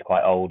midfield is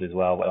quite old as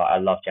well. But like, I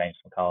love James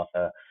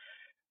McArthur,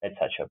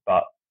 etc.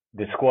 But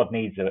the squad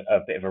needs a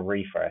bit of a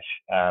refresh,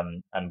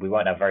 and we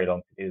won't have very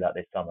long to do that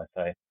this summer.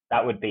 So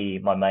that would be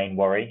my main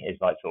worry, is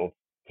like sort of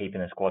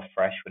keeping the squad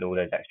fresh with all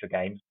those extra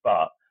games.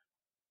 But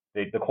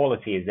the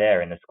quality is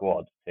there in the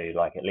squad to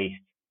like at least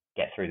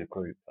get through the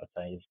group, I'd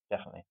say, is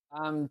definitely.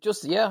 And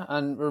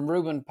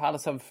Reuben,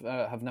 Palace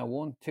have now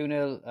won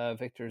 2-0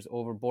 victors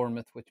over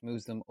Bournemouth, which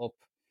moves them up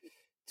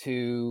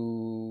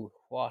to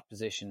what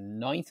position?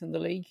 Ninth in the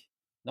league,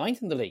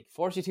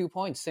 42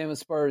 points, same as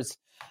Spurs,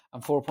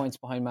 and 4 points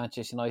behind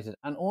Manchester United,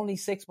 and only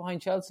 6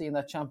 behind Chelsea in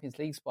that Champions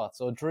League spot.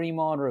 So dream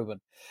on,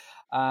 Reuben.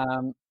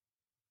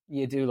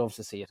 You do love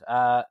to see it.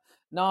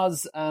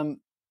 Naz,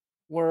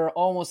 we're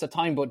almost at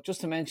time, but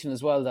just to mention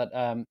as well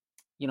that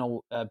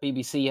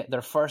BBC,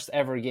 their first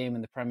ever game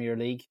in the Premier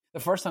League, the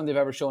first time they've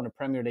ever shown a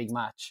Premier League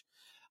match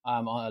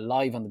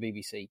live on the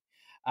BBC.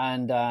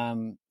 And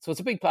so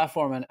it's a big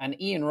platform,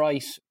 and Ian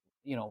Wright,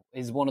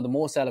 is one of the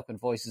most eloquent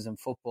voices in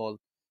football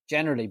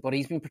generally, but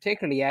he's been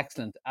particularly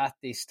excellent at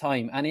this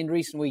time. And in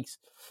recent weeks,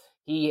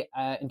 he,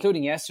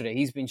 including yesterday,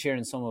 he's been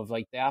sharing some of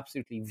like the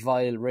absolutely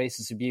vile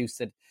racist abuse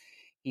that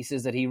he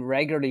says that he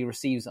regularly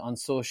receives on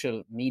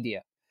social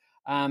media.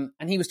 And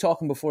he was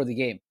talking before the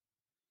game.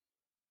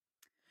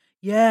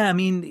 Yeah, I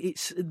mean,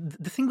 it's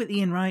the thing with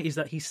Ian Wright is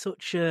that he's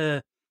such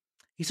an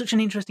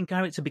interesting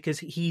character, because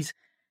he's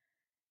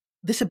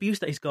this abuse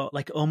that he's got,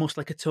 like almost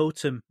like a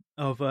totem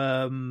of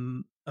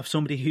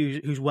somebody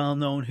who's well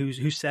known, who's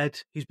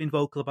been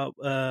vocal about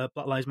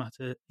Black Lives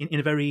Matter in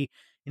a very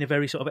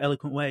sort of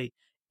eloquent way,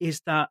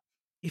 is that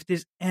if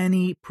there's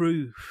any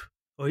proof,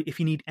 or if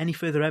you need any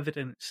further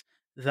evidence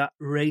that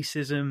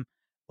racism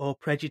or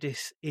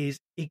prejudice is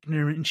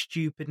ignorant and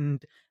stupid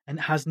and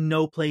has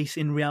no place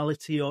in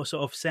reality or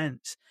sort of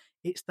sense,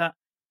 it's that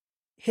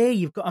here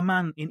you've got a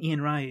man in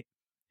Ian Wright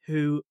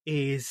who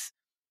is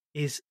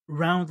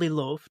roundly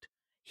loved.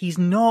 He's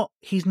not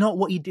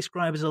what you'd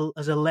describe as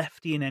a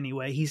lefty in any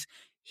way.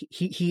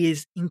 He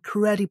is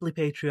incredibly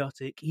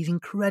patriotic. He's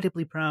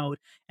incredibly proud.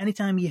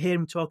 Anytime you hear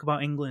him talk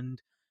about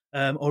England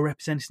or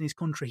representing his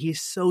country, he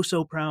is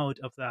so proud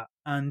of that.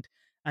 And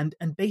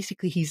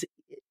basically he's,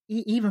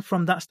 even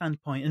from that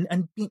standpoint,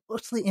 and being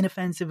utterly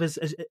inoffensive as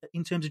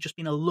in terms of just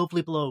being a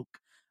lovely bloke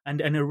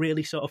and a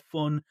really sort of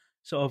fun,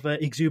 sort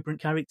of exuberant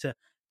character,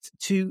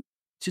 to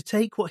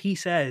take what he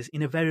says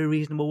in a very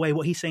reasonable way.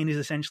 What he's saying is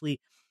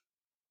essentially,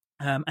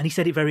 and he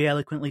said it very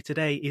eloquently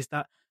today, is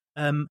that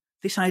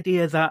this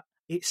idea that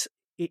it's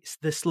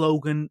the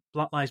slogan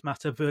Black Lives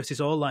Matter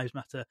versus All Lives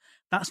Matter,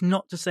 that's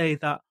not to say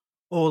that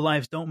all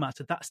lives don't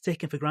matter. That's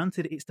taken for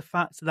granted. It's the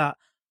fact that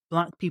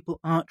Black people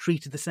aren't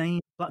treated the same.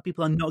 Black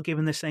people are not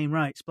given the same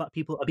rights. Black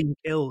people are being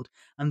killed,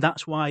 and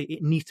that's why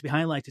it needs to be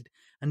highlighted.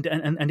 And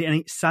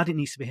it's sad it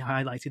needs to be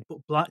highlighted, but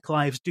Black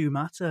lives do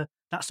matter.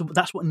 That's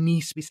what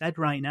needs to be said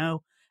right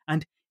now.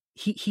 And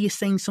he is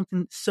saying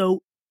something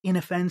so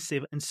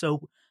inoffensive and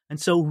so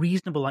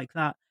reasonable like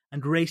that,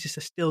 and racists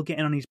are still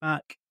getting on his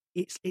back.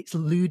 It's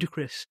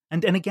ludicrous.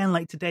 And again,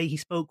 like today, he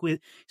spoke with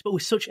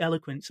such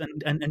eloquence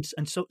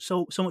and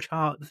so much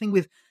heart. The thing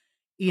with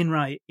Ian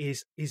Wright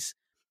is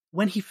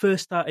when he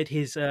first started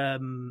his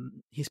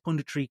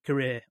punditry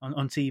career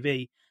on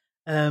TV,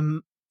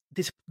 there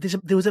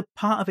was a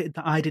part of it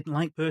that I didn't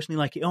like personally.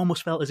 Like, it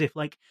almost felt as if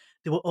like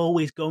they were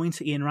always going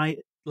to Ian Wright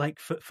like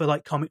for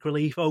like comic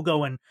relief. Oh,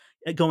 go on,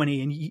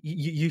 Ian.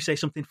 You say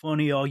something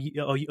funny, or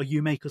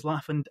you make us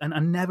laugh, and I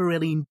never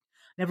really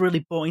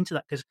bought into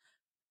that because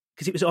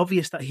it was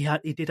obvious that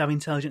he did have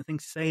intelligent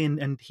things to say,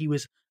 and he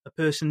was a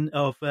person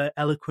of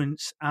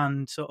eloquence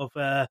and sort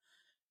of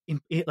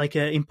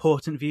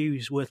important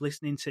views worth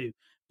listening to.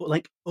 But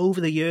like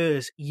over the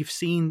years, you've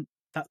seen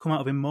that come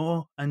out of him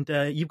more, and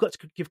you've got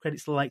to give credit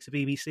to the likes of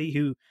BBC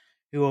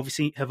who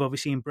obviously have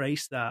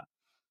embraced that,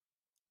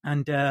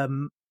 and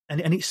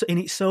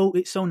it's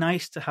so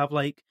nice to have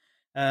like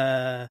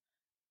a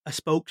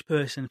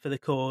spokesperson for the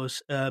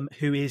cause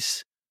who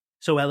is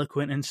so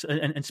eloquent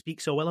and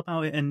speaks so well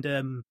about it.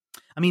 And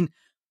I mean,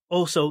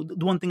 also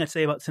the one thing I'd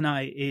say about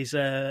tonight is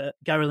Gary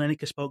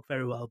Lineker spoke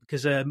very well,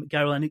 because Gary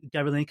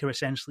Lineker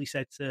essentially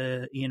said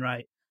to Ian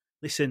Wright,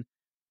 "Listen,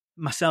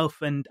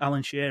 myself and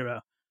Alan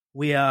Shearer,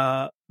 we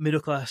are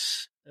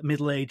middle-class,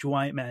 middle-aged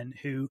white men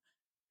who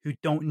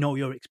don't know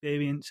your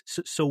experience,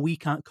 so we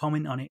can't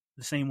comment on it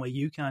the same way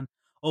you can.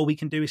 All we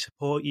can do is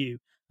support you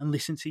and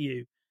listen to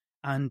you,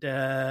 and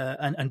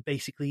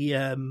basically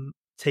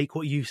take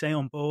what you say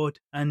on board."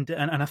 And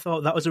I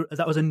thought that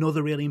was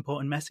another really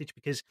important message,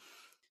 because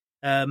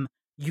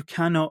you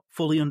cannot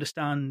fully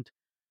understand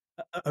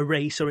a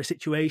race or a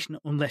situation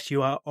unless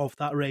you are of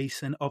that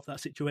race and of that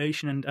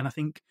situation. And I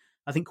think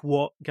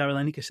what Gary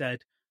Lineker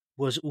said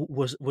was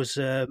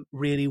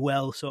really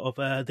well sort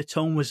of the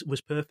tone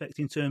was perfect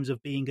in terms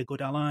of being a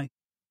good ally.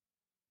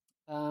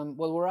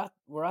 Well,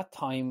 we're at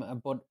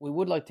time, but we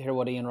would like to hear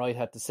what Ian Wright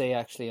had to say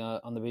actually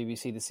on the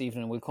BBC this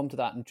evening. We'll come to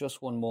that in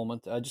just one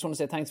moment. I just want to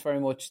say thanks very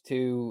much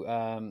to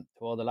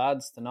all the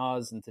lads, to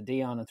Noz and to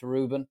Dion and to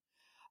Reuben,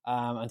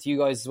 and to you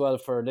guys as well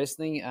for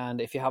listening. And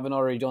if you haven't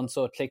already done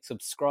so, click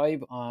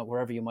subscribe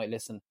wherever you might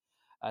listen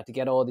to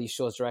get all these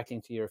shows directly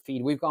into your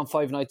feed. We've gone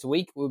 5 nights a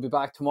week. We'll be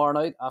back tomorrow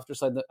night after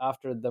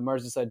the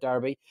Merseyside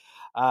derby.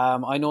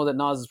 I know that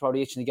Noz is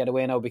probably itching to get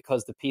away now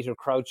because the Peter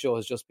Crouch show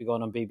has just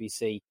begun on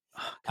BBC.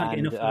 Can't get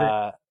enough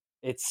of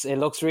it. It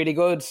looks really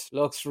good.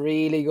 Looks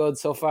really good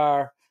so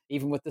far.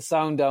 Even with the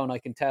sound down, I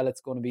can tell it's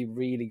going to be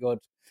really good.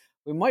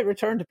 We might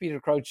return to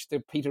Peter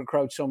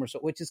Crouch Summer,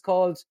 which is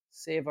called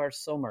Save Our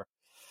Summer.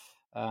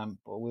 But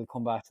we'll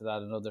come back to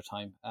that another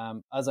time.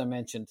 As I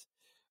mentioned,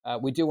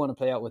 we do want to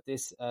play out with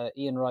this.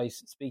 Ian Wright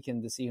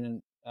speaking this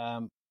evening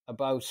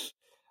about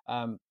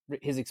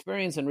his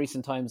experience in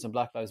recent times in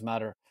Black Lives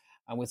Matter,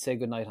 and we'll say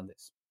goodnight on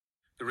this.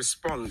 The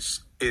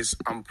response is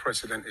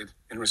unprecedented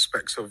in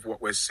respects of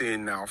what we're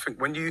seeing now. I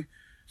think when you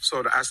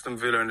saw the Aston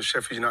Villa and the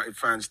Sheffield United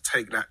fans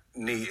take that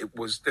knee,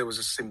 there was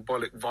a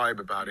symbolic vibe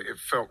about it. It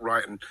felt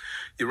right. And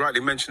you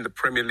rightly mentioned the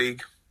Premier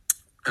League,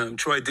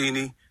 Troy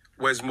Deeney,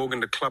 Wes Morgan,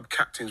 the club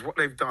captains. What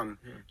they've done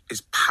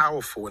is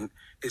powerful, and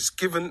it's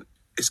given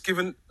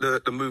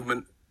the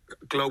movement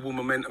global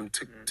momentum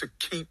to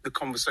keep the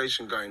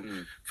conversation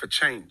going for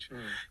change.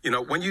 You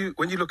know, when you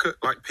look at,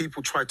 like,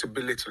 people try to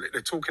belittle it,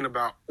 they're talking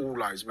about all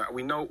lives matter.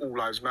 We know all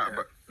lives matter,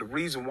 but the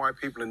reason why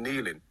people are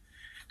kneeling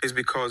is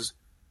because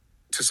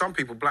to some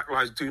people Black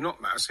lives do not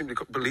matter, simply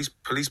because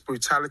police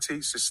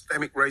brutality,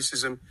 systemic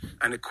racism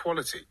and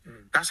equality.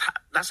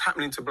 That's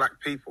happening to Black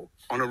people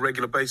on a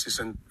regular basis.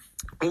 And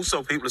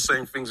also people are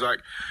saying things like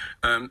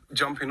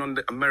jumping on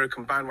the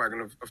American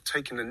bandwagon of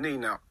taking the knee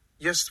now.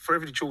 Yes, for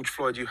every George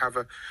Floyd, you have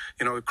a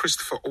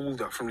Christopher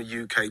Alder from the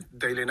UK,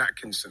 Dalian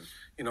Atkinson,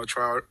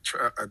 Adama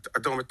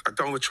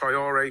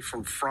Traore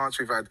from France.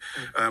 We've had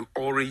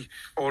Ori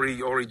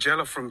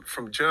Geller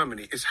from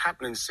Germany. It's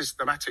happening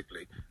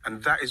systematically,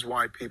 and that is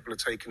why people are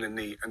taking a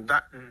knee. And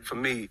that, for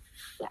me,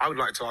 what I would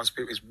like to ask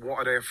people is, what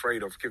are they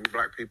afraid of, giving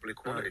Black people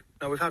equality?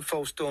 No, we've had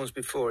false dawns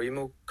before. Are you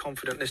more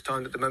confident this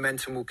time that the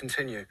momentum will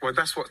continue? Well,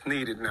 that's what's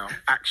needed now.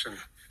 Action.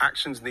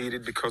 Action's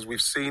needed, because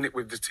we've seen it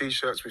with the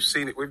T-shirts, we've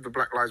seen it with the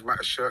Black Lives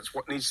Matter shirts.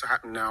 What needs to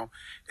happen now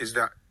is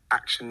that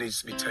action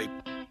needs to be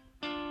taken.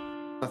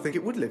 I think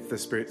it would lift the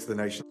spirits of the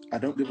nation. I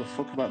don't give a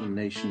fuck about the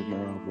nation's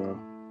morale, bro.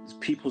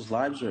 People's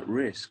lives are at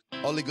risk.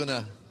 Ole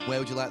Gunnar, where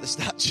would you like the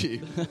statue?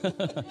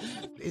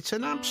 It's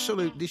an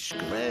absolute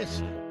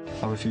disgrace.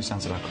 I refuse to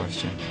answer that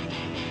question.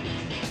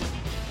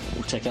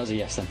 We'll take that as a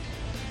yes then.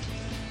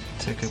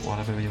 Take it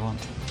whatever you want.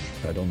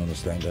 I don't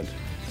understand that.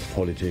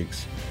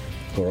 Politics,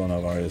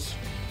 coronavirus.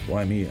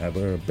 Why me? I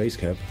wear a base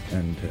cap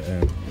and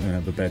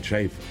have a bad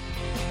shave.